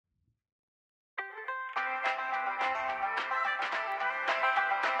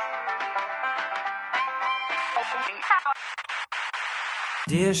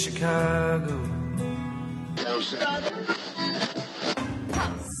Dear Chicago.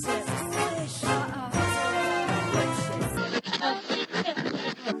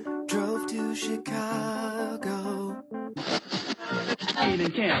 Drove to Chicago.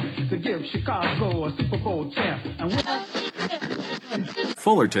 In camp to give Chicago a Super Bowl champ.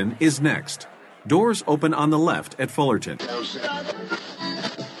 Fullerton is next. Doors open on the left at Fullerton.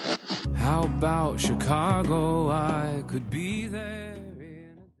 How about Chicago? I could be there.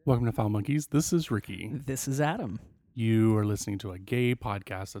 Welcome to Foul Monkeys. This is Ricky. This is Adam. You are listening to a gay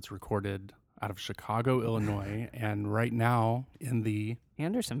podcast that's recorded out of Chicago, Illinois, and right now in the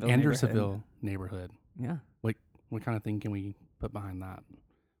Andersonville neighborhood. Yeah. What kind of thing can we put behind that?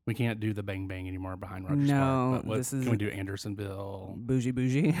 We can't do the bang bang anymore behind Rogers No, Park. But this is can we do Andersonville?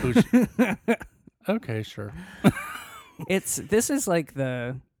 Bougie. Okay, sure. This is like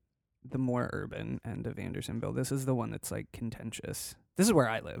the more urban end of Andersonville. This is the one that's like contentious. This is where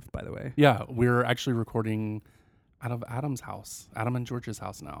I live, by the way. Yeah, we're actually recording out of Adam's house, Adam and George's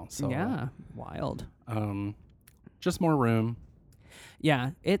house now. So yeah, wild. Just more room.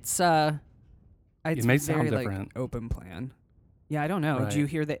 Yeah, it's It may sound very, different. like, open plan. Yeah, I don't know. Right. Do you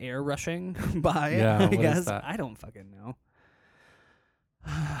hear the air rushing by? Yeah, I what is guess that? I don't fucking know.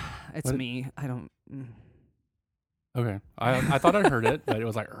 It's What? me. I don't. Okay. I thought I heard it, but it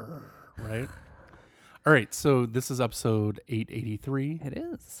was like, right? All right. So this is episode 883. It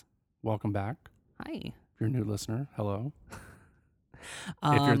is. Welcome back. Hi. If you're a new listener, hello. If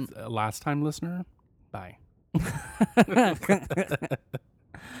Um, you're a last time listener, bye.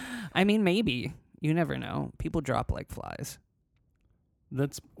 I mean, maybe. You never know. People drop like flies.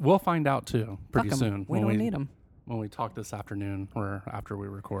 We'll find out too pretty Fuck 'em. soon. We don't need them. When we talk this afternoon or after we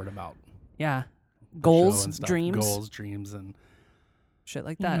record about Yeah. the show Goals, and stuff. dreams, dreams, and shit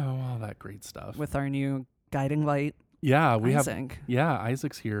like you that. know, all that great stuff. With our new guiding light, yeah, we have. Isaac. Yeah,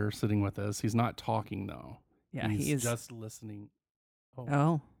 Isaac's here sitting with us. He's not talking though. Yeah, he's he is. just listening.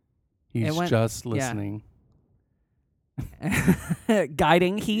 Oh. He's went- just yeah. listening.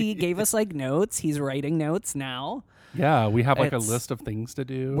 Guiding. He gave us like notes. He's writing notes now. Yeah, we have like a It's list of things to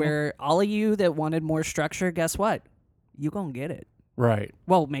do. Where all of you that wanted more structure, guess what? You gonna get it. Right.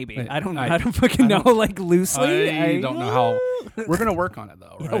 Well, maybe. Wait, I don't know. I- I don't fucking I know. don't- Like loosely. I don't know how. We're gonna work on it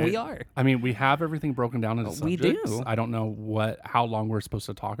though. Yeah, Right? we are. I mean, we have everything broken down into We subjects. do. I don't know how long we're supposed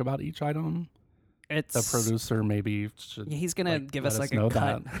to talk about each item. It's The producer maybe should. He's gonna give us like a know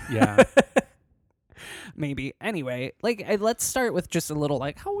cut. that. Yeah. Maybe. Anyway, like let's start with just a little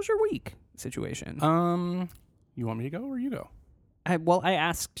like, how was your week situation? You want me to go or you go? I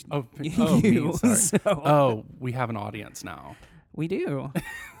asked Oh, you. me, sorry. So Oh, we have an audience now. we do.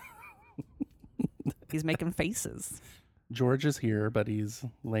 He's making faces. George is here, but he's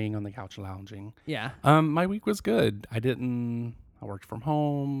laying on the couch lounging. Yeah. My week was good. I worked from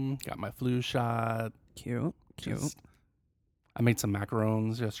home, got my flu shot. Cute. I made some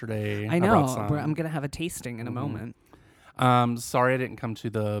macarons yesterday. I brought know. some. I'm gonna have a tasting in a moment. Sorry I didn't come to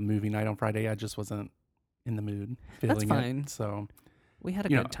the movie night on Friday. I just wasn't in the mood. That's Feeling fine. It, so, We had a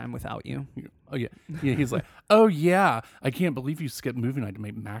You good know, time without you. oh yeah. Yeah, he's like, oh yeah, I can't believe you skipped movie night to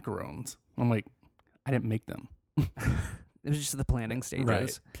make macarons. I'm like, I didn't make them. It was just the planning stages.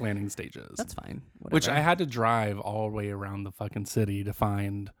 Right. Planning stages. That's fine. Which Whatever. I had to drive all the way around the fucking city to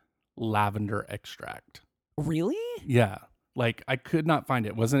find lavender extract. Really? Yeah. Like, I could not find it.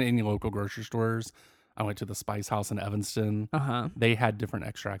 It wasn't in any local grocery stores. I went to the Spice House in Evanston. Uh-huh. They had different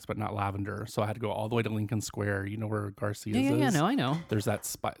extracts, but not lavender. So I had to go all the way to Lincoln Square. You know where Garcia's is? Yeah, no, I know. There's that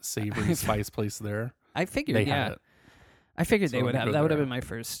savory spice place there. I figured, They yeah. had it. I figured So they let would me have. go That would have there. been my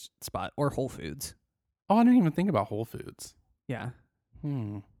first spot. Or Whole Foods. Oh, I didn't even think about Whole Foods. Yeah.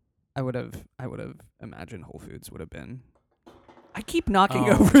 I would have imagined Whole Foods would have been. I keep knocking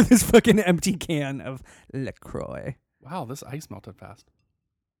Oh. over this fucking empty can of LaCroix. Wow, this ice melted fast.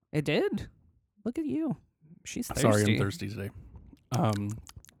 It did. Look at you. She's thirsty. Sorry, I'm thirsty today.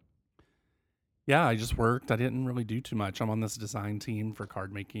 Yeah, I just worked. I didn't really do too much. I'm on this design team for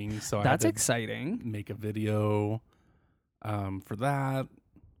card making, so I had That's to exciting. make a video for that.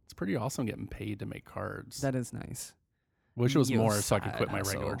 It's pretty awesome getting paid to make cards. That is nice. Wish it was You more so I could quit sad my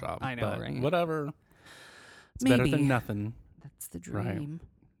regular asshole. job. I know, but right? Whatever. It's better Maybe. than nothing. That's the Right. dream.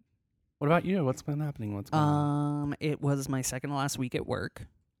 What about you? What's been happening? What's going on? It was my second to last week at work.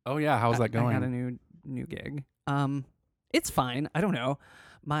 Oh yeah, how's that going? I had a new gig. It's fine. I don't know.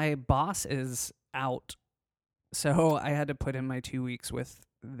 My boss is out, so I had to put in my 2 weeks with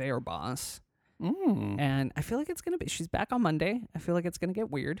their boss, and I feel like it's gonna be. She's back on Monday. I feel like it's gonna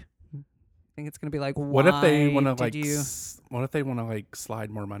get weird. I think it's gonna be like, What if they want to did like? you? What if they want to like slide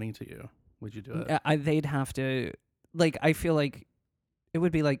more money to you? would you do it? They'd have to, like, I feel like it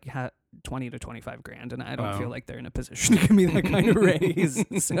would be like 20 to 25 grand, and I don't feel like they're in a position to give me that kind of raise.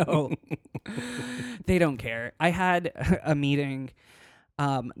 So they don't care. I had a meeting,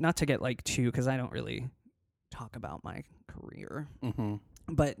 not to get like too, because I don't really talk about my career,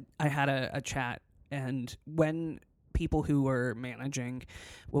 but I had a chat, and when people who were managing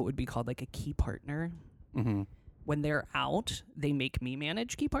what would be called like a key partner, when they're out, they make me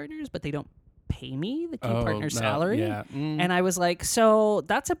manage key partners, but they don't pay me the key partner salary. Yeah. And I was like, so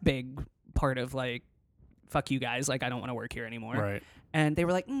that's a big part of like, fuck you guys, like I don't want to work here anymore. Right. And they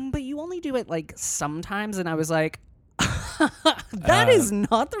were like, but you only do it like sometimes. And I was like, that is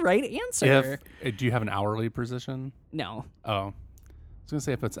not the right answer. Do you have an hourly position? No. Oh, I was gonna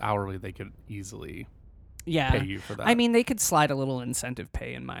say if it's hourly, they could easily Yeah. pay you for that. I mean, they could slide a little incentive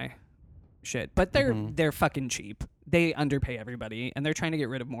pay in my shit, but they're fucking cheap. They underpay everybody, and they're trying to get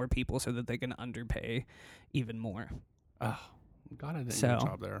rid of more people so that they can underpay even more. Oh, God, I didn't get a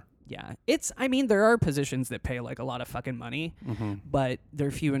job there. Yeah. I mean, there are positions that pay like a lot of fucking money, but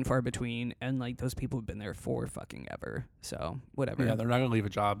they're few and far between, and like those people have been there for fucking ever. So whatever. Yeah, they're not gonna leave a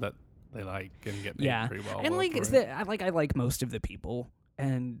job that they like and get paid pretty well. And like I like most of the people,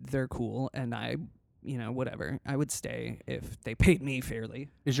 and they're cool, and I, whatever. I would stay if they paid me fairly.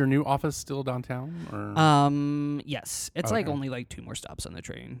 Is your new office still downtown? Or? Yes. It's like only like 2 more stops on the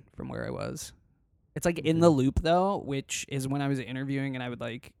train from where I was. It's like in the Loop though, which is when I was interviewing, and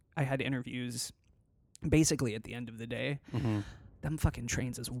I had interviews basically at the end of the day. Them fucking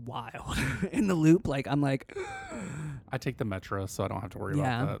trains is wild. In the Loop, like I'm like, I take the Metro, so I don't have to worry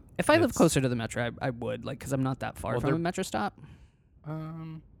about that. If I live closer to the Metro, I would, like, because I'm not that far from a Metro stop.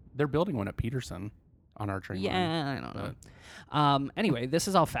 They're building one at Peterson on our train line. Yeah, I don't know. Anyway, this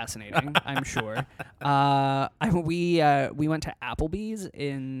is all fascinating, I'm sure. We went to Applebee's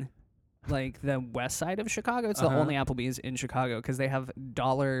in like the west side of Chicago. It's the only Applebee's in Chicago because they have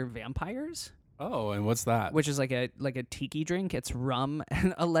dollar vampires. Oh, and what's that? Which is like a tiki drink. It's rum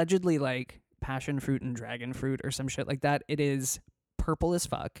and allegedly like passion fruit and dragon fruit or some shit like that. It is purple as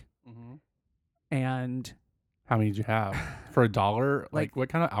fuck. And how many did you have for $1? Like what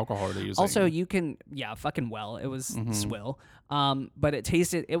kind of alcohol are they using? Also, you can fucking well. It was swill. But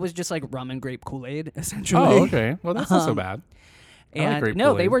it was just like rum and grape Kool-Aid essentially. Oh, okay. Well, that's not so bad. And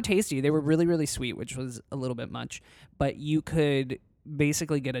no, they were tasty. They were really, really sweet, which was a little bit much. But you could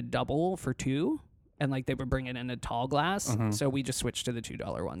basically get a double for $2, and like they would bring it in a tall glass. So we just switched to the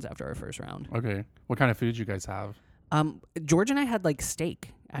 $2 ones after our first round. Okay. What kind of food you guys have? George and I had like steak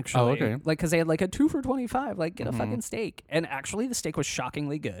actually. Oh, okay. Like because they had like a 2 for $25. Like get a fucking steak, and actually the steak was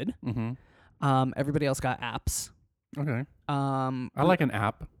shockingly good. Everybody else got apps. Okay. I like an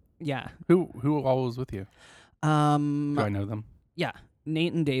app. Yeah. Who all was with you? Do I know them? Yeah,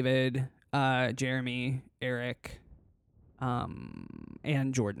 Nate and David, Jeremy, Eric,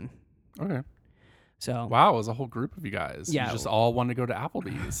 and Jordan. Okay. So wow, it was a whole group of you guys. Yeah, you just all wanted to go to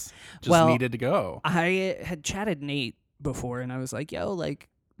Applebee's. Just needed to go. I had chatted Nate before, and I was like, "Yo, like,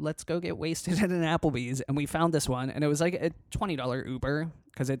 let's go get wasted at an Applebee's." And we found this one, and it was like a $20 Uber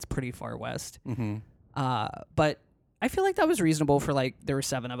because it's pretty far west. But I feel like that was reasonable for like there were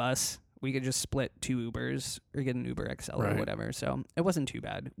 7 of us. We could just split 2 Ubers or get an Uber XL or whatever. So it wasn't too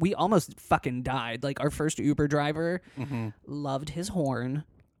bad. We almost fucking died. Like our first Uber driver loved his horn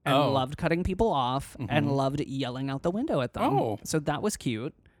and loved cutting people off and loved yelling out the window at them. Oh. So that was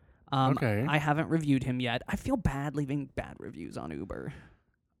cute. Okay. I haven't reviewed him yet. I feel bad leaving bad reviews on Uber.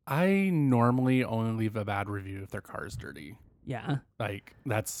 I normally only leave a bad review if their car's dirty. Yeah. Like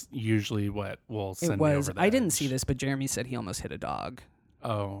that's usually what will send me over the I didn't edge. see this, but Jeremy said he almost hit a dog.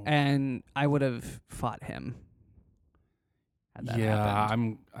 Oh. And I would have fought him. Had that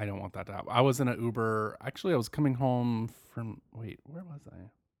happened. I don't want that to happen. I was in an Uber. Actually, I was coming home from where was I?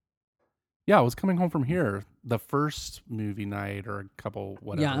 Yeah, I was coming home from here. The first movie night or a couple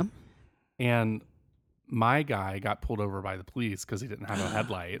whatever. Yeah. And my guy got pulled over by the police because he didn't have a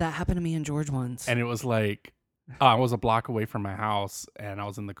headlight. That happened to me and George once. And it was like I was a block away from my house and I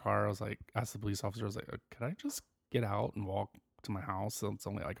was in the car. I was like, asked the police officer, I was like, could I just get out and walk to my house? So it's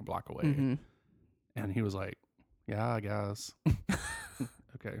only like a block away. And he was like, yeah, I guess.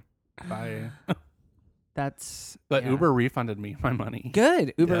 Okay, bye. But Uber refunded me my money.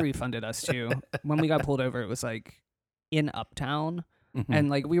 Good. Uber refunded us too. When we got pulled over, it was like in Uptown. And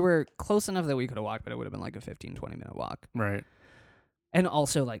like we were close enough that we could have walked, but it would have been like a 15-20 minute walk. Right. And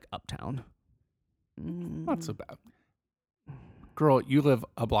also like Uptown. Not so bad. Girl, you live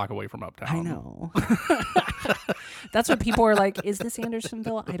a block away from Uptown. I know. That's what people are like, is this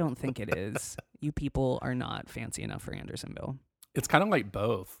Andersonville? I don't think it is. You people are not fancy enough for Andersonville. It's kind of like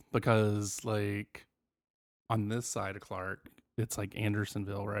both because like on this side of Clark, it's like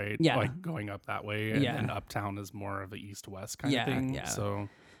Andersonville, right? Yeah. Like going up that way. And, Yeah. and Uptown is more of a east-west kind Yeah, of thing. yeah. So,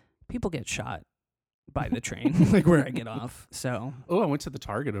 People get shot by the train, like where I get off. So. I went to the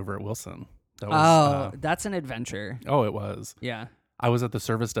Target over at Wilson. That was, That's an adventure. it was. Yeah. I was at the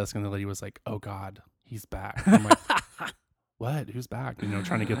service desk and the lady was like, "Oh God, he's back." I'm like, "What? Who's back?" You know,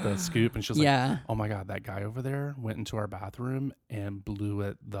 trying to get the scoop. And she was Yeah. like, "Oh my God, that guy over there went into our bathroom and blew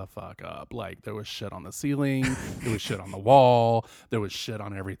it the fuck up. Like there was shit on the ceiling, there was shit on the wall, there was shit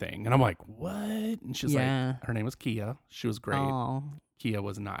on everything." And I'm like, "What?" And she's Yeah. like, her name was Kia. She was great. Oh Kia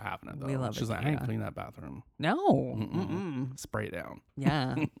was not having it though. We love She's it, like, "I ain't Kia. clean that bathroom. no. Mm-mm. Spray it down."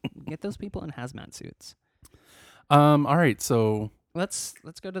 Yeah. Get those people in hazmat suits. All right, so Let's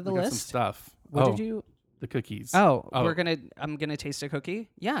go to the we got some list. stuff. What did you? The cookies. Oh, Oh. I'm gonna taste a cookie.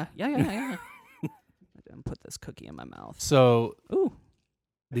 Yeah. And put this cookie in my mouth. So Ooh.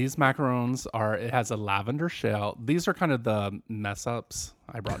 these macarons it has a lavender shell. These are kind of the mess ups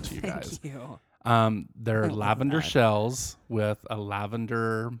I brought to you guys. Thank you. They're love lavender that. shells with a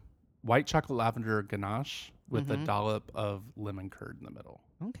white chocolate lavender ganache with a Mhm. dollop of lemon curd in the middle.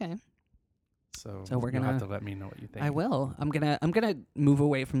 Okay. So we're you'll have gonna- to let me know what you think. I will. I'm gonna move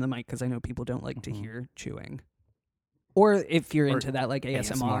away from the mic because I know people don't like to Mhm. hear chewing. Or if you're Or into that, like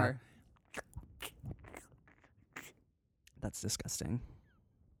ASMR. ASMR. That's disgusting.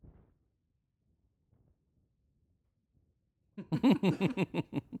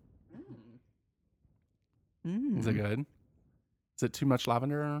 Mm. Is it good? Is it too much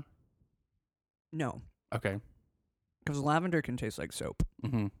lavender? No, Okay. because lavender can taste like soap,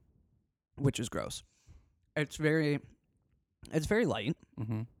 Mm-hmm. which is gross. It's very light.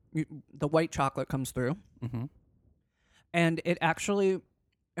 Mm-hmm. The white chocolate comes through, Mm-hmm. and it actually,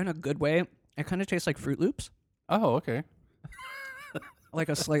 in a good way, it kind of tastes like Fruit Loops, Oh, okay. like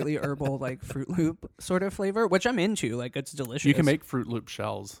a slightly herbal, like Fruit Loop sort of flavor, which I'm into. Like it's delicious. You can make Fruit Loop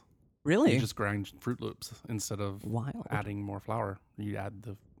shells. really You just grind Fruit Loops instead of wild. adding more flour. You add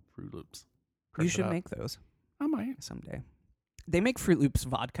the Fruit Loops. You Crush it should up. make those I might. someday. They make Fruit Loops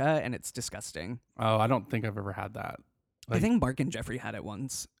vodka, and it's disgusting. Oh, I don't think I've ever had that. I Like- think Mark and Jeffrey had it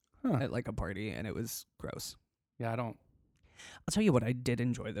once Huh. at like a party, and it was gross. Yeah, I don't. I'll tell you what, I did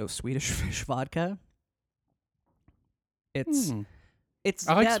enjoy though, Swedish Fish vodka. It's Hmm. it's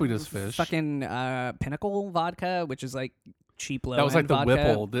I like that Swedish Fish. fucking Pinnacle vodka, which is like cheap low. That was like the vodka.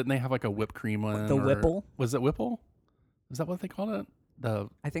 Whipple. Didn't they have like a whipped cream one? The or- Whipple? Was it Whipple? Is that what they called it?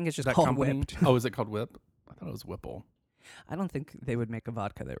 I think it's just That called company? Whipped. Oh, is it called Whip? I thought it was Whipple. I don't think they would make a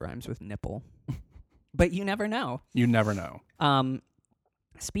vodka that rhymes with nipple, but you never know. You never know.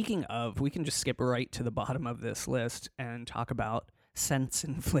 Speaking of, we can just skip right to the bottom of this list and talk about scents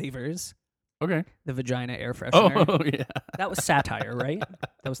and flavors. Okay. The vagina air freshener. Oh yeah. That was satire, right?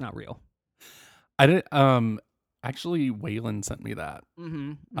 That was not real. I did. Actually, Waylon sent me that.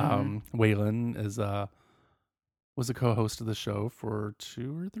 Mm-hmm. Waylon is was a co-host of the show for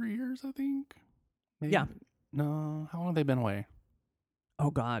 2 or 3 years, I think. Maybe. Yeah. No, how long have they been away? Oh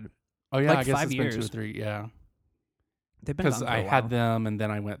God, Oh yeah, Like I guess 5 it's been 2 or years. 3. Yeah, they've been because gone for I a had while. them, and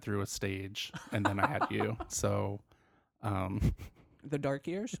then I went through a stage, and then I had you. So, The dark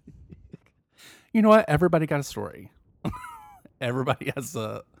years. you know what? Everybody got a story. Everybody has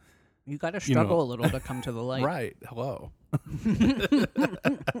a You got to You know. struggle a little to come to the light. right. Hello.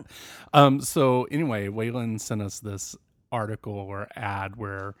 So anyway, Waylon sent us this article or ad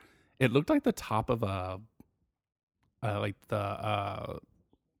where it looked like the top of a it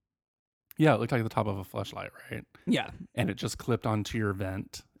looked like the top of a fleshlight, right? Yeah. And it just clipped onto your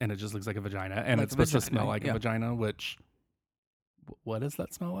vent, and it just looks like a vagina, and Like it's a supposed to vagina, smell like yeah. a vagina. Which, what does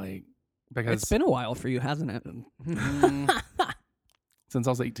that smell like? Because It's been a while for you, hasn't it? since I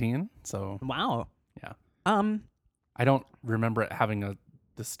was 18, so Wow. Yeah. I I don't remember it having a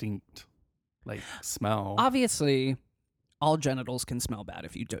distinct like smell. obviously all genitals can smell bad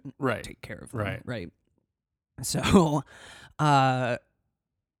if you don't Right. take care of them. Right. Right. So, I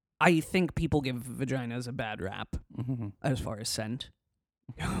think people give vaginas a bad rap hmm as far as scent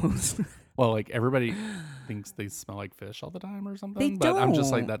goes. Well, like everybody thinks they smell like fish all the time or something, They but I'm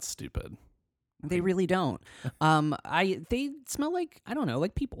just like don't. that's stupid. They really don't. They smell like, I don't know,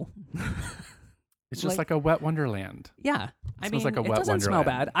 like people. It's just like a wet wonderland. Yeah. I smells mean, like a it wet doesn't smell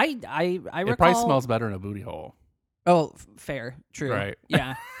bad. wonderland. I It recall. probably smells better in a booty hole. Oh, fair. True. Right.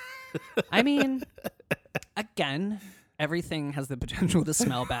 Yeah. I mean, again, everything has the potential to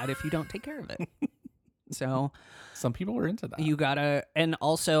smell bad if you don't take care of it. So Some people are into that. you gotta, and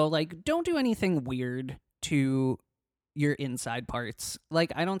also like, don't do anything weird to your inside parts.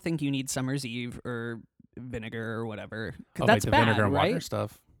 Like, I don't think you need Summer's Eve or vinegar or whatever. 'Cause Oh, that's like the bad, vinegar and right? water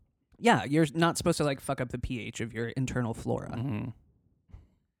stuff. Yeah, you're not supposed to like fuck up the pH of your internal flora. Mm-hmm.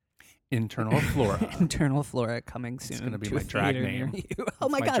 Internal flora. Internal flora coming soon. gonna be to my a drag theater near name. you. Oh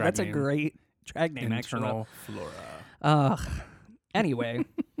my my god, drag that's a name. great drag name. Internal Actually. flora. Anyway,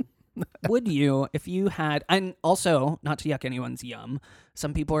 would you, if you had, and also not to yuck anyone's yum,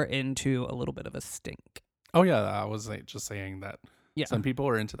 some people are into a little bit of a stink. Oh yeah, I was like, just saying that. Yeah. Some people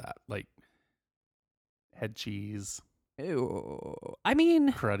are into that, like head cheese, Ew. I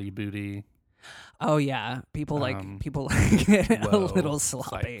mean, cruddy booty. oh yeah, people like Um, get a Whoa. little It's like,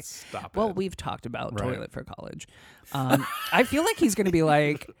 sloppy. stop Well, it. we've talked about Right. toilet for college. I feel like he's gonna be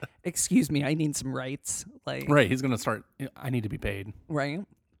like, "Excuse me, I need some rights." Like, Right, he's gonna start. I need to be paid. right,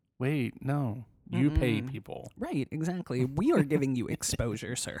 Wait, no, you pay people. right, exactly. We are giving you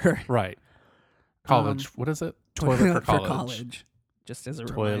exposure, sir. Right. College. What is it? Toilet for college. Just as a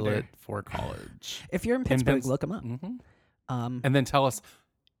Toilet reminder, for college. if you're in Pittsburgh, Pins- look him up. hmm Um, And then tell us,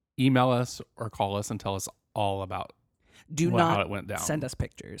 email us or call us and tell us all about do how not it went down. send us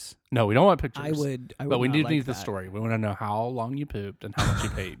pictures. No, we don't want pictures. I would But we not need like the that. story. We want to know how long you pooped and how much you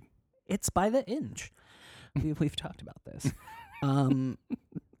paid. It's by the inch. We've talked about this.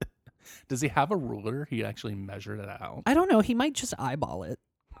 Does he have a ruler? He actually measured it out. I don't know. He might just eyeball it.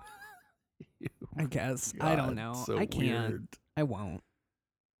 I guess. I don't God, know. so I can't. weird. I won't.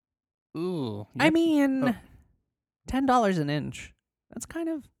 Ooh. I mean, Oh. $10 an inch. That's kind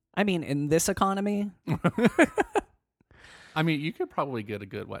of. I mean, in this economy, I mean, you could probably get a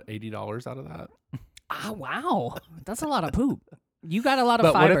good $80 out of that. wow, that's a lot of poop. You got a lot of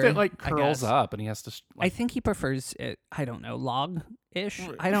But fiber. what if it like I curls guess. up and he has to? I think he prefers it. I don't know, log-ish.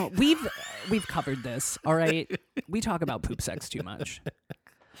 I don't. We've covered this. All right. We talk about poop sex too much.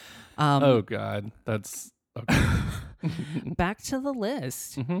 Oh God, that's okay. Back to the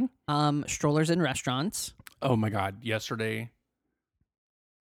list. Mhm. Strollers in restaurants. Oh my God, yesterday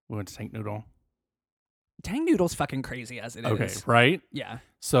we went to Tank Noodle. Tang Noodle's fucking crazy as it is. Okay, right? Yeah.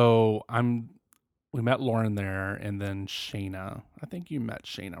 So we met Lauren there, and then Shayna. I think you met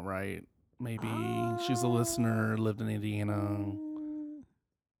Shayna, right? Maybe she's a listener, lived in Indiana,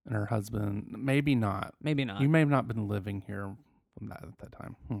 and her husband. Maybe not. Maybe not. You may have not been living here from at that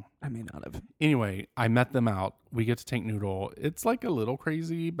time. I may not have. Anyway, I met them out. We get to Tank Noodle. It's like a little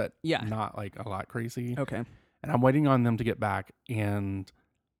crazy, but Yeah. not like a lot crazy. Okay. And I'm waiting on them to get back, and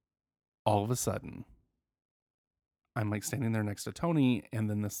all of a sudden, I'm like standing there next to Tony, and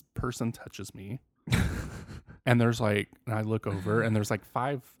then this person touches me. And there's like, and I look over, and there's like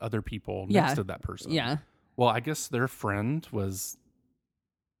 5 other people next Yeah. to that person. Yeah. Well, I guess their friend was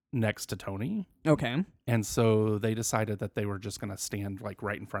next to Tony. Okay. And so they decided that they were just going to stand like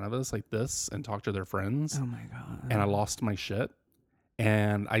right in front of us like this and talk to their friends. Oh my god. And I lost my shit.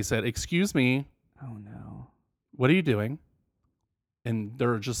 And I said, "Excuse me, Oh no. what are you doing?" And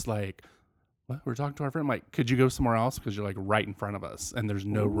they're just like, "What? We're talking to our friend." I'm like, "Could you go somewhere else? Because you're like right in front of us and there's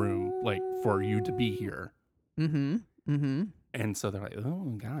no room like for you to be here." Mm-hmm. Mm-hmm. And so they're like,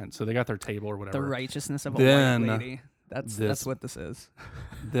 "Oh God." So they got their table or whatever. The righteousness of a Then white lady. That's what this is.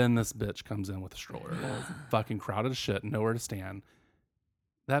 Then this bitch comes in with a stroller. Fucking crowded as shit, nowhere to stand.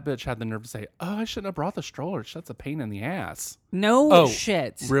 That bitch had the nerve to say, "Oh, I shouldn't have brought the stroller. That's a pain in the ass." No Oh,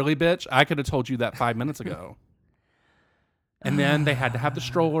 shit. Really, bitch? I could have told you that 5 minutes ago. And then they had to have the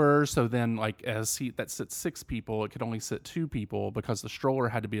stroller. So then, like, a seat that sits 6 people, it could only sit 2 people because the stroller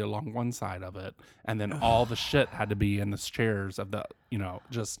had to be along one side of it. And then all the shit had to be in the chairs of the,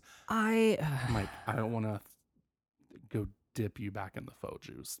 just, I'm like, I don't want to go dip you back in the faux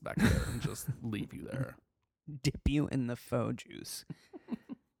juice back there and just leave you there. dip you in the faux juice.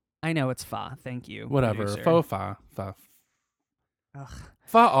 I know it's fa. Thank you. Whatever. producer. Faux fa. Fa. Ugh.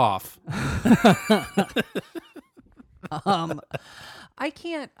 Fa off. I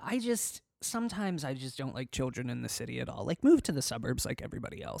can't. Sometimes I just don't like children in the city at all. Like, move to the suburbs like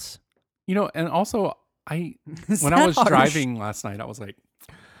everybody else. And also, Is when I that was harsh? driving last night, I was like,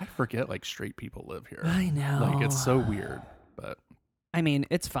 I forget like straight people live here. I know. Like it's so weird, but I mean,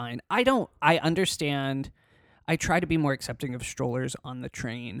 it's fine. I understand. I try to be more accepting of strollers on the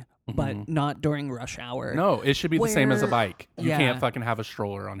train, but not during rush hour. no, it should be the same as a Where- bike. You yeah. can't fucking have a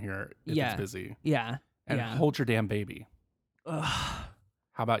stroller on here if Yeah. it's busy. Yeah. And yeah. hold your damn baby. Ugh.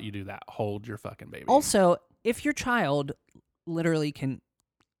 How about you do that? Hold your fucking baby. Also, if your child literally can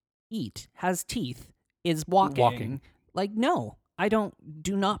eat, has teeth, is walking. Like, no,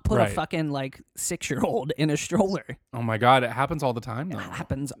 do not put a Right. fucking like 6-year-old in a stroller. Oh my God, it happens all the time It though.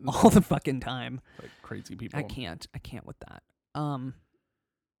 happens all the fucking time. Like crazy people. I can't with that.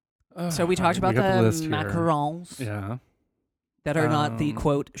 So we talked about got the list here. macarons. Yeah. that are not the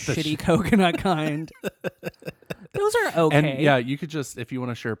quote shitty coconut kind. Those are okay. And yeah, you could just, if you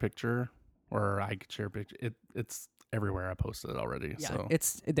want to share a picture, or I could share a picture. It's everywhere. I posted it already. Yeah,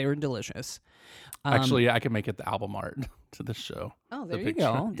 so they were delicious. Actually, I can make it the album art to this show. Oh, there you picture.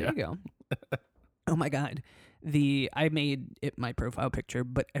 go. There you go. Oh my God. I made it my profile picture,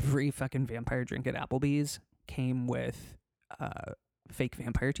 but every fucking vampire drink at Applebee's came with fake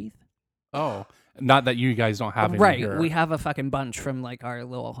vampire teeth. Oh, not that you guys don't have any Right. here. We have a fucking bunch from like our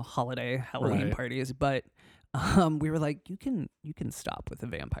little holiday Halloween parties, but we were like, you can stop with the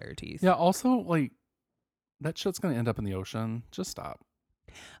vampire teeth. Yeah. Also, like that shit's gonna end up in the ocean. Just stop.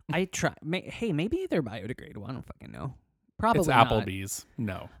 I try. Hey, maybe they're biodegradable. I don't fucking know. Probably it's not. Applebee's.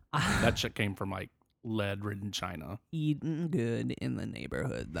 No, that shit came from like lead-ridden China. Eating good in the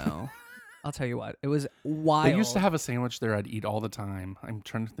neighborhood, though. I'll tell you what, it was wild. They used to have a sandwich there I'd eat all the time. I'm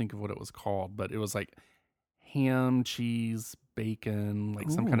trying to think of what it was called, but it was like ham, cheese, bacon, like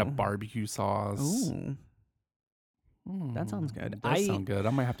some kind of barbecue sauce. Ooh. That sounds good. That does sound good. I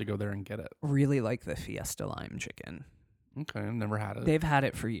might have to go there and get it. Really like the Fiesta Lime chicken. Okay, I've never had it. They've had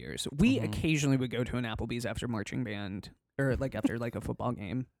it for years. We occasionally would go to an Applebee's after marching band, or like after like a football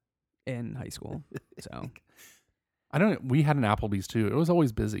game in high school. So I don't. We had an Applebee's too. It was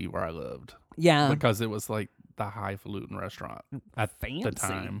always busy where I lived. Yeah, because it was like the highfalutin restaurant at fancy. the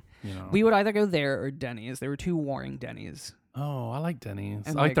time. You know, we would either go there or Denny's. There were two warring Denny's. Oh, I like Denny's.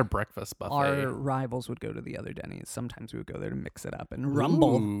 And I like their breakfast buffet. Our rivals would go to the other Denny's. Sometimes we would go there to mix it up and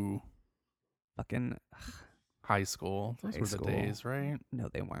rumble. Ooh. Fucking high school. Those were the days, right? No,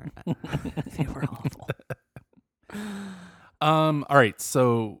 they weren't. They were awful. All right.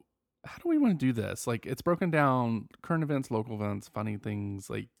 So how do we want to do this? Like, it's broken down: current events, local events, funny things.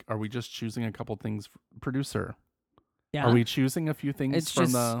 Like, are we just choosing a couple things? Producer, yeah. Are we choosing a few things it's from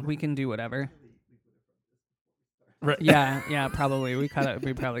just, the? We can do whatever. Right. Yeah, probably. We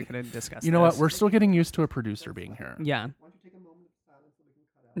probably could have discussed. You know what? We're still getting used to a producer being here. Yeah.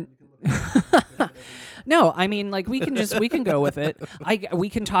 No, I mean, like we can go with it. We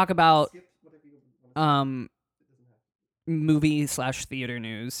can talk about movie/theater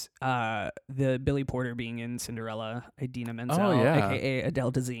news. The Billy Porter being in Cinderella, Idina Menzel, aka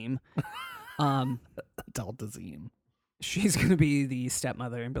Adele Dazeem. Adele Dazeem. She's going to be the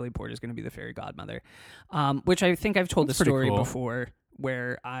stepmother, and Billy Porter's going to be the fairy godmother. Which I think I've told the story before,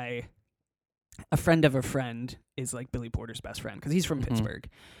 where a friend of a friend is like Billy Porter's best friend because he's from Pittsburgh,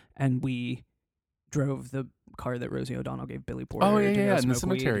 and we drove the car that Rosie O'Donnell gave Billy Porter. Oh to go in the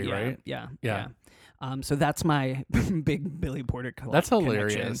smoke cemetery, weed. right? Yeah. So that's my big Billy Porter connection. That's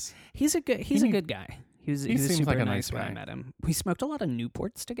hilarious. He's a good guy. He was seems super like a nice nice when I guy. met him. We smoked a lot of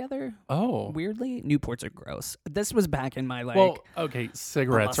Newports together. Oh, Weirdly, Newports are gross. This was back in my okay,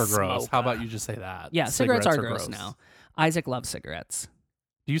 cigarettes are gross. How about you just say that? Yeah, cigarettes are gross now. Isaac loves cigarettes.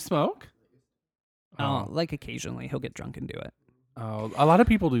 Do you smoke? Oh, like occasionally he'll get drunk and do it. Oh, a lot of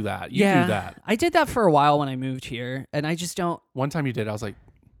people do that. You do that. I did that for a while when I moved here, and I just don't. One time you did, I was like,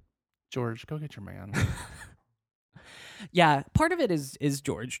 George, go get your man. Yeah, part of it is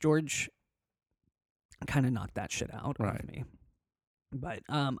George. George kind of knocked that shit out of me. But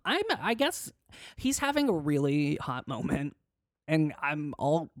I guess he's having a really hot moment, and I'm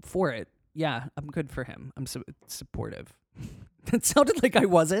all for it. Yeah, I'm good for him. I'm supportive. It sounded like I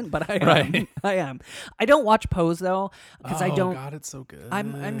wasn't, but I am. Right. I am. I don't watch Pose though, because I don't. God, it's so good.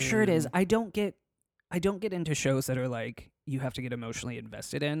 I'm sure it is. I don't get into shows that are like you have to get emotionally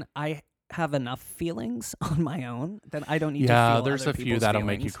invested in. I have enough feelings on my own that I don't need to feel. Yeah, there's other a few people's that'll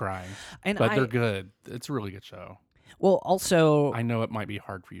feelings. make you cry, And but they're good. It's a really good show. Well, also, I know it might be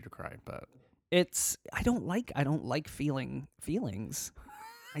hard for you to cry, but I don't like feeling feelings.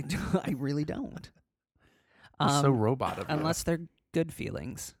 I really don't. It's so robot of you. Unless they're good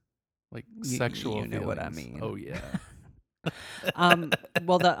feelings, like sexual. You know feelings. what I mean? Oh yeah.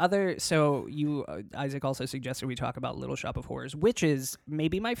 Well, the other, so you, Isaac also suggested we talk about Little Shop of Horrors, which is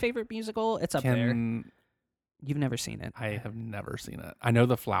maybe my favorite musical. It's up there. You've never seen it. I have never seen it. I know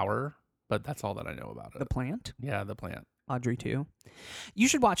the flower, but that's all that I know about it. The plant? Yeah, the plant. Audrey 2. You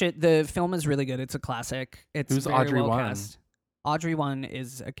should watch it. The film is really good. It's a classic. It's Who's very Audrey well 1? cast. Audrey 1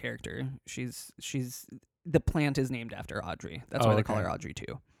 is a character. She's the plant is named after Audrey. That's why they call her Audrey 2.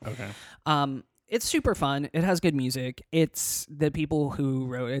 Okay. It's super fun. It has good music. It's the people who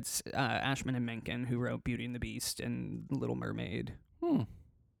wrote it's Ashman and Menken who wrote Beauty and the Beast and Little Mermaid.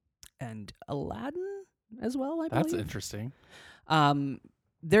 And Aladdin as well, I believe. That's interesting.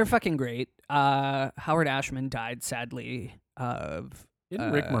 They're fucking great. Howard Ashman died sadly of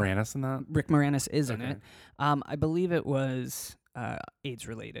Isn't Rick Moranis in that? Rick Moranis is in it. I believe it was AIDS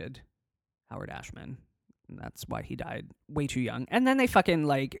related. Howard Ashman. And that's why he died way too young. And then they fucking,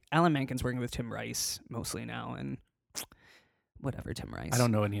 like, Alan Menken's working with Tim Rice mostly now, and whatever, Tim Rice. I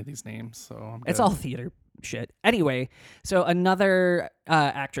don't know any of these names, so I'm It's good. all theater shit. Anyway, so another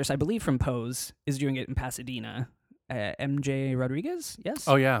actress, I believe from Pose, is doing it in Pasadena. MJ Rodriguez, yes?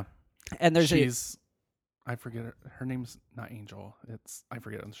 Oh yeah, And there's I forget her name's not Angel. I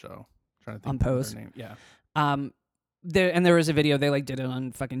forget on the show. I'm trying to think On of her Pose? name. Yeah. there was a video, they like did it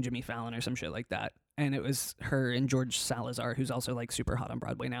on fucking Jimmy Fallon or some shit like that, and it was her and George Salazar, who's also like super hot on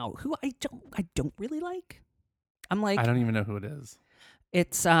Broadway now, who I don't really like. I'm like, I don't even know who it is.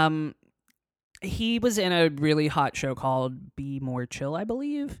 it's he was in a really hot show called Be More Chill, I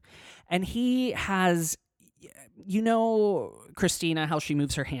believe, and he has, you know, Christina, how she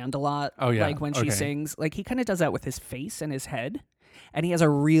moves her hand a lot. Oh, yeah. Like when she Okay. sings, like he kind of does that with his face and his head. And he has a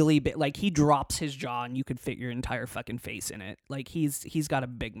really big, like he drops his jaw and you could fit your entire fucking face in it. Like he's got a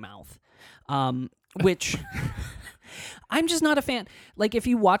big mouth, which I'm just not a fan. Like if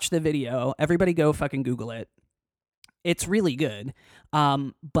you watch the video, everybody go fucking Google it. It's really good.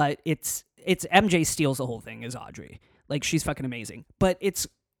 But it's MJ steals the whole thing as Audrey. Like she's fucking amazing. But it's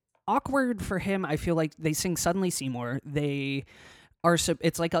awkward for him. I feel like they sing Suddenly Seymour. They are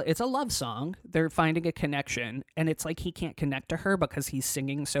it's a love song. They're finding a connection, and it's like he can't connect to her because he's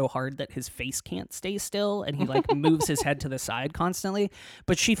singing so hard that his face can't stay still, and he like moves his head to the side constantly.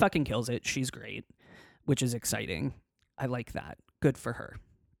 But she fucking kills it. She's great, which is exciting. I like that. Good for her.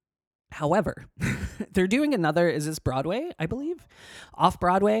 However, they're doing another, is this Broadway, I believe? Off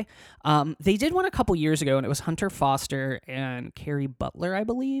Broadway. They did one a couple years ago, and it was Hunter Foster and Carrie Butler, I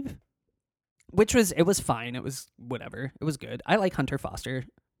believe. It was fine. It was whatever. It was good. I like Hunter Foster,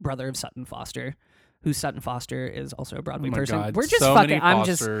 brother of Sutton Foster, who Sutton Foster is also a Broadway Oh my person. God. We're just so fucking. many I'm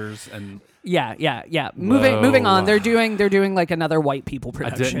just. Fosters and Yeah. Moving on. They're doing like another white people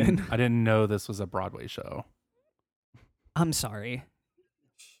production. I didn't know this was a Broadway show. I'm sorry.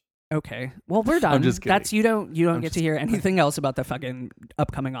 Okay. Well, we're done. I'm just kidding. That's you don't get just to hear anything else about the fucking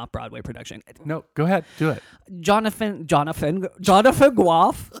upcoming off Broadway production. No, go ahead, do it. Jonathan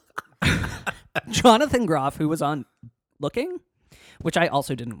Groff. Jonathan Groff, who was on Looking, which I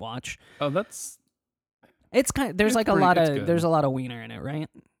also didn't watch. Oh, that's It's kind of, there's It's like pretty- it's a good. there's a lot of wiener in it, right?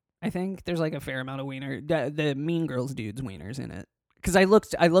 I think there's like a fair amount of wiener. The Mean Girls dude's wiener's in it. Because I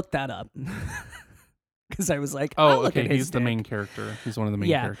looked that up. Because I was like, oh, look okay. at his He's the dick. main character. He's one of the main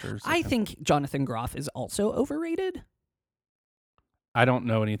Yeah, characters. I Okay. think Jonathan Groff is also overrated. I don't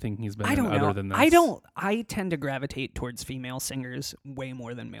know anything he's been I in don't other know. than this. I tend to gravitate towards female singers way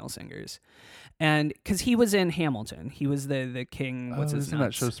more than male singers, and because he was in Hamilton, he was the king. What's his isn't that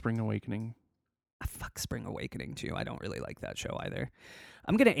nuts? show Spring Awakening? Fuck Spring Awakening too. I don't really like that show either.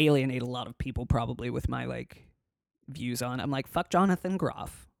 I'm gonna alienate a lot of people probably with my like views on. I'm like, fuck Jonathan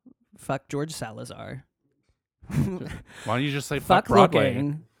Groff, fuck George Salazar, Why don't you just say fuck Broadway?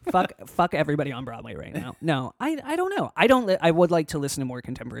 Looking. fuck everybody on Broadway right now. No, I don't know. I would like to listen to more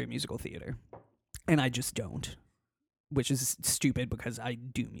contemporary musical theater, and I just don't, which is stupid because I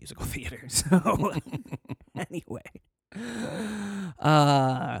do musical theater. So anyway,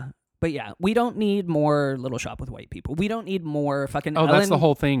 but yeah, we don't need more Little Shop with white people. We don't need more fucking. Oh, that's the Ellen-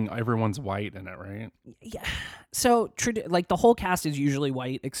 whole thing. Everyone's white in it, right? Yeah. So, like, the whole cast is usually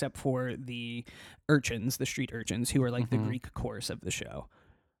white except for the urchins, the street urchins, who are like the Greek chorus of the show.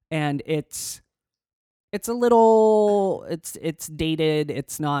 And it's a little, it's dated.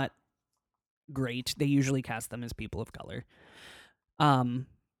 It's not great. They usually cast them as people of color.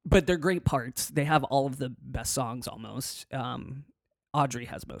 But they're great parts. They have all of the best songs almost. Audrey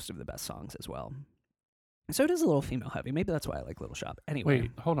has most of the best songs as well. So it is a little female heavy. Maybe that's why I like Little Shop. Anyway.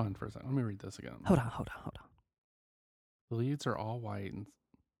 Wait, hold on for a second. Let me read this again. Hold on. The leads are all white.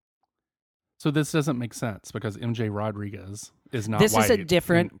 So this doesn't make sense because MJ Rodriguez is not This white. is a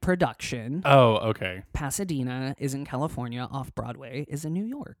different production. Oh, okay. Pasadena is in California. Off Broadway is in New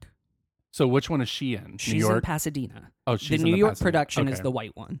York. So which one is she in? She's New York? in Pasadena. Oh, The she's in New York Pasadena. production is Okay. the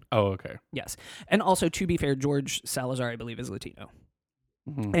white one. Oh, okay. Yes. And also, to be fair, George Salazar, I believe, is Latino.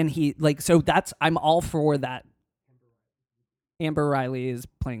 Mhm. And he, like, so I'm all for that. Amber Riley is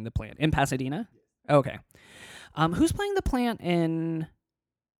playing the plant in Pasadena? Okay. Who's playing the plant in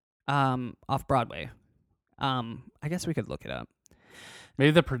off Broadway? I guess we could look it up.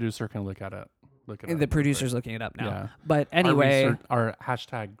 Maybe the producer can look it up. The producer's looking it up now. Yeah. But anyway, our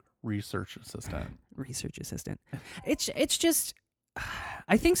hashtag research assistant. research assistant. It's just,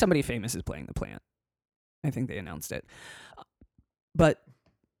 I think somebody famous is playing the plant. I think they announced it. But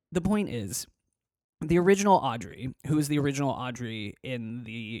the point is, the original Audrey, who was the original Audrey in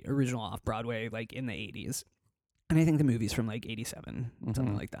the original Off-Broadway, like in the 80s, and I think the movie's from like 87,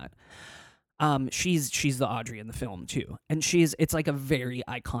 something like that. She's the Audrey in the film too, and it's like a very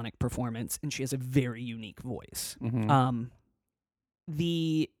iconic performance, and she has a very unique voice. Mm-hmm.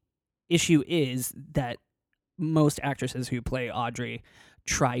 The issue is that most actresses who play Audrey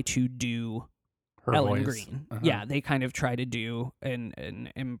try to do Her Ellen voice. Green. Uh-huh. Yeah, they kind of try to do an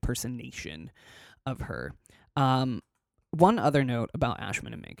impersonation of her. One other note about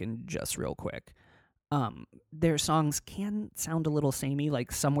Ashman and Macon, just real quick. Their songs can sound a little samey,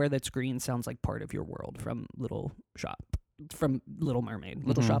 like Somewhere That's Green sounds like Part of Your World from Little Mermaid.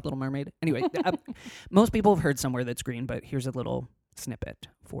 Little Mhm. Shop, Little Mermaid. Anyway, most people have heard Somewhere That's Green, but here's a little snippet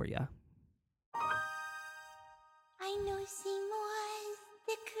for you. I know Seymour's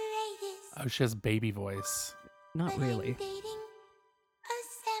the greatest. Oh, she has baby voice. Not but really. I'm dating a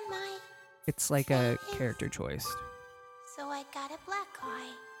semi. It's like a character choice. So I got a black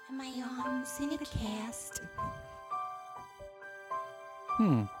eye and my arms in a cast.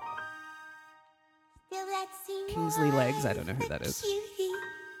 Hmm. Still that Seymour. Kingsley Legs, I don't know who that is. Cutie.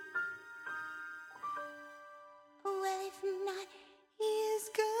 Well, if not, he is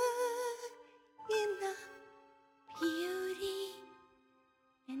good enough beauty.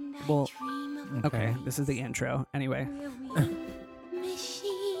 And I Well, dream of Okay, this is the intro. Anyway, a rowing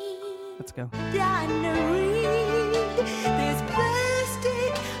machine. let's go. There's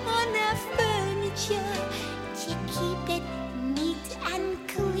plastic on our furniture to keep it neat and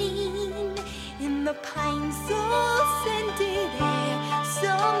clean. In the pine sol scented air,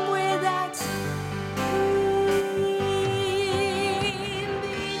 somewhere that's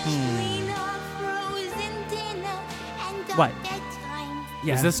between our frozen dinner and our What? bedtime.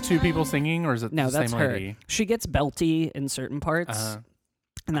 Yeah. Is this two people singing, or is it No, the that's same her. lady? She gets belty in certain parts, Uh,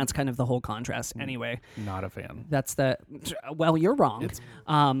 and that's kind of the whole contrast. Anyway, not a fan. that's the. Well, you're wrong. It's-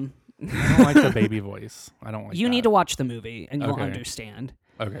 Um, I don't like the baby voice. I don't like you that. need to watch the movie, and you'll Okay. understand.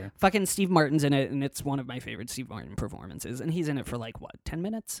 Okay. Fucking Steve Martin's in it, and it's one of my favorite Steve Martin performances. And he's in it for like 10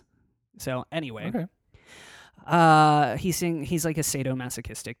 minutes. So anyway, Okay. he's like a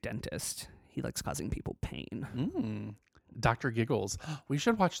sadomasochistic dentist. He likes causing people pain. Mm. Dr. Giggles. We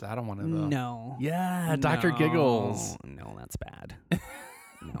should watch that on one of the. No. Yeah, Dr. Giggles. No, that's bad.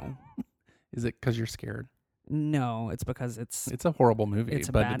 No. Is it because you're scared? No, it's because it's It's a horrible movie, It's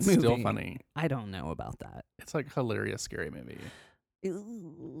a but bad it's still movie. funny. I don't know about that. It's like hilarious, scary movie.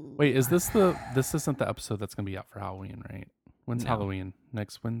 Wait, is this isn't the episode that's gonna be out for Halloween, right? When's No. Halloween?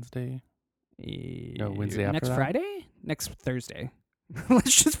 Next Wednesday? No, Wednesday after Next that? Friday? Next Thursday.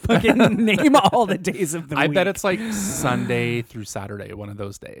 Let's just fucking name all the days of the I week. bet it's like Sunday through Saturday, one of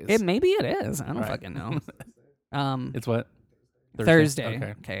those days. Maybe it is. I don't Right. fucking know. It's what?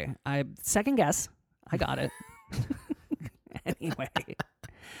 Thursday. Okay. I second guess. I got it. Anyway. Wait,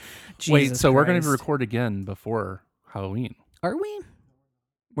 Jesus so we're going to Christ. record again before Halloween. Are we?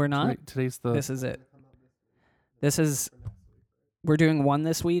 We're not. Wait, today's the. This is it. We're doing one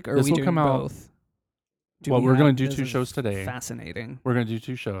this week, or This are we will doing come out- both? Well, we're going gonna do two shows today. Fascinating. We're going to do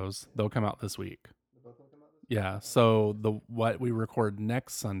 2 shows. They'll come out this week. Yeah. So what we record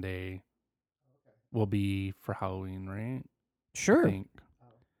next Sunday will be for Halloween, right? I Sure. think.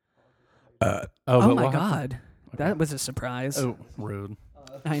 Oh but my we'll have to- God. Okay. That was a surprise. Oh, rude.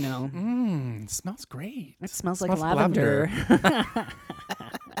 I know. It smells great. It smells like Smells lavender.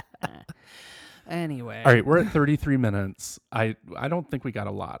 Anyway. All right, we're at 33 minutes. I don't think we got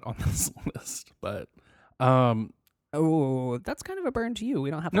a lot on this list, but Oh, that's kind of a burn to you.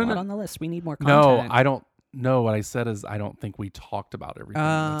 We don't have a No, lot no. on the list. We need more no, content. I don't know. What I said is I don't think we talked about everything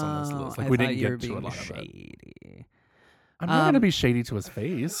that's on this list. Like I we thought didn't you were get to a being lot of it. shady. I'm not going to be shady to his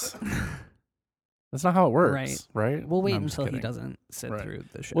face. That's not how it works, right? We'll wait No, I'm just until he kidding. doesn't sit Right. through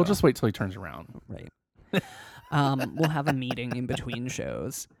the show. We'll just wait till he turns around. Right. We'll have a meeting in between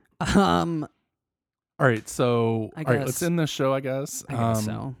shows. All right, so I all right, let's guess- end this show, I guess. I guess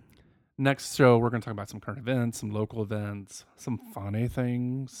so. Next show, we're going to talk about some current events, some local events, some funny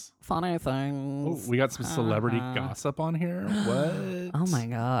things. Funny Oh, things. we got some celebrity Uh-huh. gossip on here. What? Oh my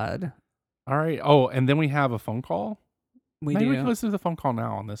God. All right. Oh, and then we have a phone call. We Maybe do. we can listen to the phone call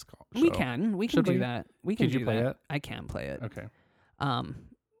now on this call. We show. can. We can Should do we? that. We can Could you do play that. it? I can play it. Okay.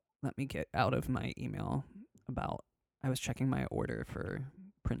 Let me get out of my email about. I was checking my order for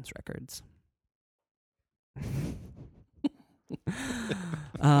Prince records.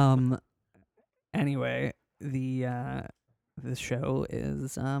 Anyway, the show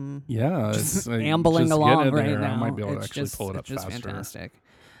is Yeah, just it's, like, ambling just along getting right there. now. I might be able to It's actually just, pull it up it's just faster. fantastic.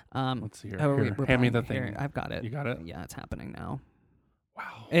 Let's see here. Oh, Here, we're hand me the playing- thing. here, I've got it. You got it? Yeah, it's happening now.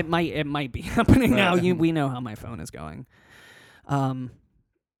 Wow. It might be happening now. Right. We know how my phone is going.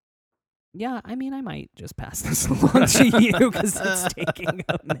 Yeah, I mean, I might just pass this along to you because it's taking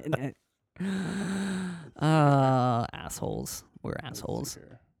a minute. Assholes. We're assholes.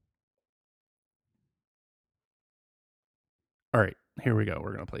 All right, here we go.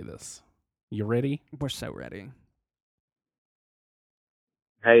 We're going to play this. You ready? We're so ready.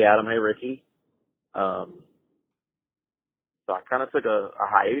 Hey, Adam. Hey, Ricky. So I kind of took a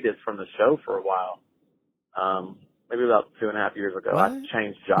hiatus from the show for a while. Maybe about 2.5 years ago. What? I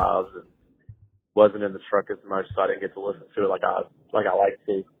changed jobs and wasn't in the truck as much, so I didn't get to listen to it like I like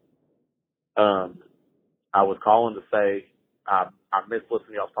to. I was calling to say I missed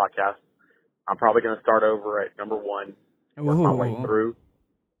listening to y'all's podcast. I'm probably going to start over at number 1, work my way through.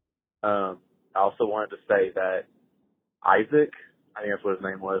 I also wanted to say that Isaac, I think that's what his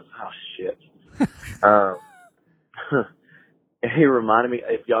name was. Oh, shit. He reminded me,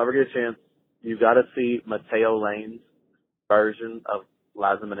 if y'all ever get a chance, you got to see Matteo Lane's version of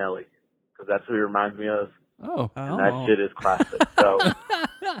Liza Minnelli, because that's who he reminds me of. Oh. And that shit is classic. So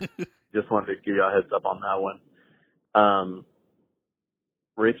just wanted to give you a heads up on that one.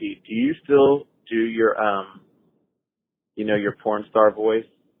 Ricky, do you still do your, your porn star voice?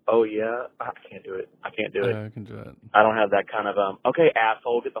 Oh, yeah? I can't do it. I can't do it. I can do it. I don't have that kind of, okay,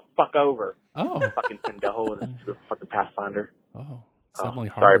 asshole, get the fuck over. Oh. Fucking pendejo and the fucking Pathfinder. Oh. Suddenly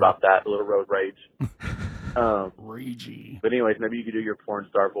hard. Sorry about that. A little road rage. Ragey. But anyways, maybe you could do your porn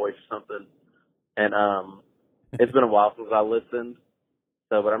star voice or something. And it's been a while since I listened.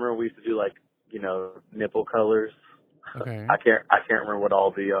 So, but I remember we used to do nipple colors. Okay. I can't remember what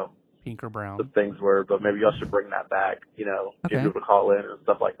all the Pink or brown. the things were, but maybe y'all should bring that back. Get Okay. people to call in and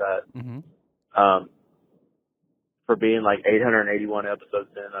stuff like that. Mm-hmm. For being 881 episodes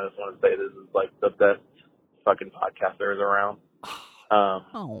in, I just want to say this is the best fucking podcast there is around.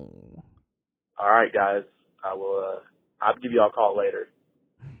 Oh. All right, guys. I'll give y'all a call later.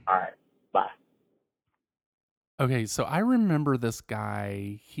 All right. Bye. Okay, so I remember this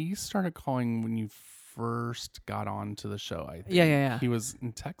guy. He started calling when you first got on to the show, I think. Yeah. He was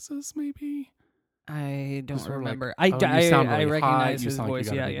in Texas, maybe? I don't Sort of remember. you sound really I recognize hot, you his sound voice.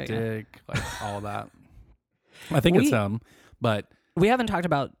 Like you got a Yeah. big dick, all that. I think it's him, but We haven't talked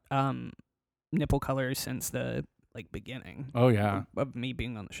about nipple colors since the beginning. oh yeah, of me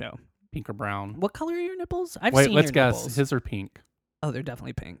being on the show. pink or brown. What color are your nipples? I've Wait, seen let's your guess. nipples. His are pink. Oh, they're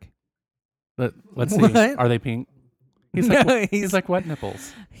definitely pink. Let's see. What? Are they pink? He's No, like, he's like, what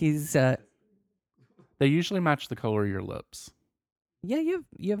nipples? He's They usually match the color of your lips. yeah. You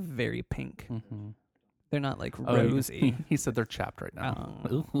have very pink. Mm-hmm. They're not rosy. He said they're chapped right now.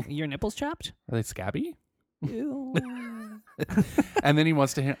 Oh. Your nipples chapped? Are they scabby? Ew. And then he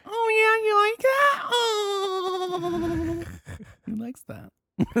wants to hear, oh yeah, you like that? Oh. He likes that.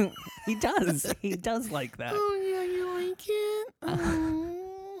 He does. He does like that. Oh yeah, you like it?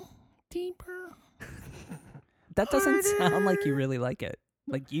 Oh, deeper. That doesn't sound like you really like it.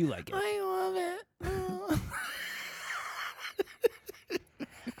 Like you like it. I love it.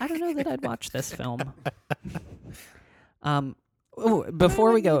 I don't know that I'd watch this film.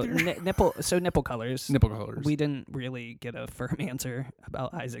 Before we go, nipple colors. Nipple colors. We didn't really get a firm answer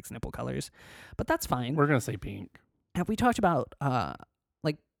about Isaac's nipple colors, but that's fine. We're gonna say pink. Have we talked about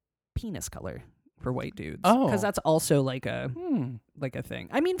penis color for white dudes? Oh. Because that's also a thing.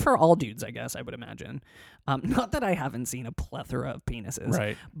 I mean, for all dudes, I guess I would imagine. Not that I haven't seen a plethora of penises,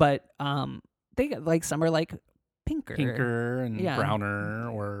 Right. but they some are pinker, And Yeah. browner,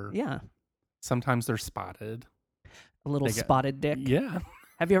 or yeah, sometimes they're spotted. a little They get- spotted dick. Yeah.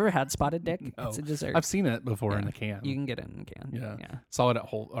 Have you ever had spotted dick? No. It's a dessert. I've seen it before in Yeah. a can. You can get it in a can. Yeah. Yeah. Saw it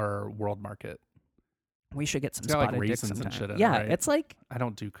at World Market. We should get some It's got, spotted dick raisins and sometime. shit in it, Yeah, right? it's I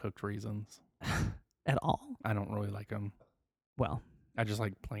don't do cooked raisins. at all. I don't really like them. Well, I just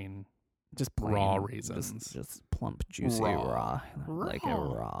like plain. just Raw plain, raisins. just plump, juicy, Raw. like a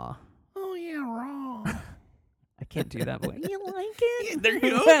raw. Oh yeah, raw. I can't do that voice. You like it? There you go.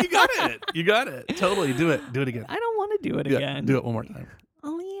 You got it. You got it. Totally. Do it. Do it again. I don't want to do it Yeah, again. do it one more time.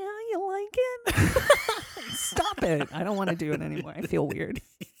 Oh yeah, you like it? Stop it! I don't want to do it anymore. I feel weird.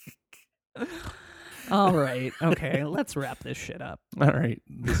 All right. Okay. Let's wrap this shit up. All right.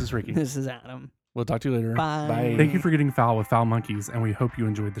 This is Ricky. This is Adam. We'll talk to you later. Bye. Thank you for getting foul with Foul Monkeys, and we hope you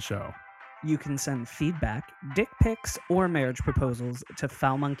enjoyed the show. You can send feedback, dick pics, or marriage proposals to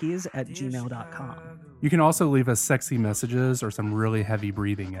foulmonkeys@gmail.com. You can also leave us sexy messages or some really heavy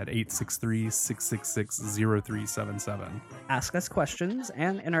breathing at 863-666-0377. Ask us questions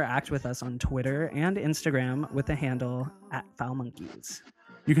and interact with us on Twitter and Instagram with the handle @foulmonkeys.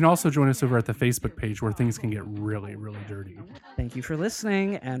 You can also join us over at the Facebook page where things can get really, really dirty. Thank you for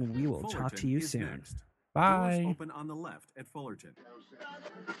listening, and we will talk Fullerton to you is soon. next. Bye. Doors open on the left at Fullerton.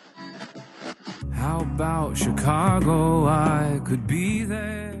 How about Chicago? I could be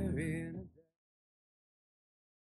there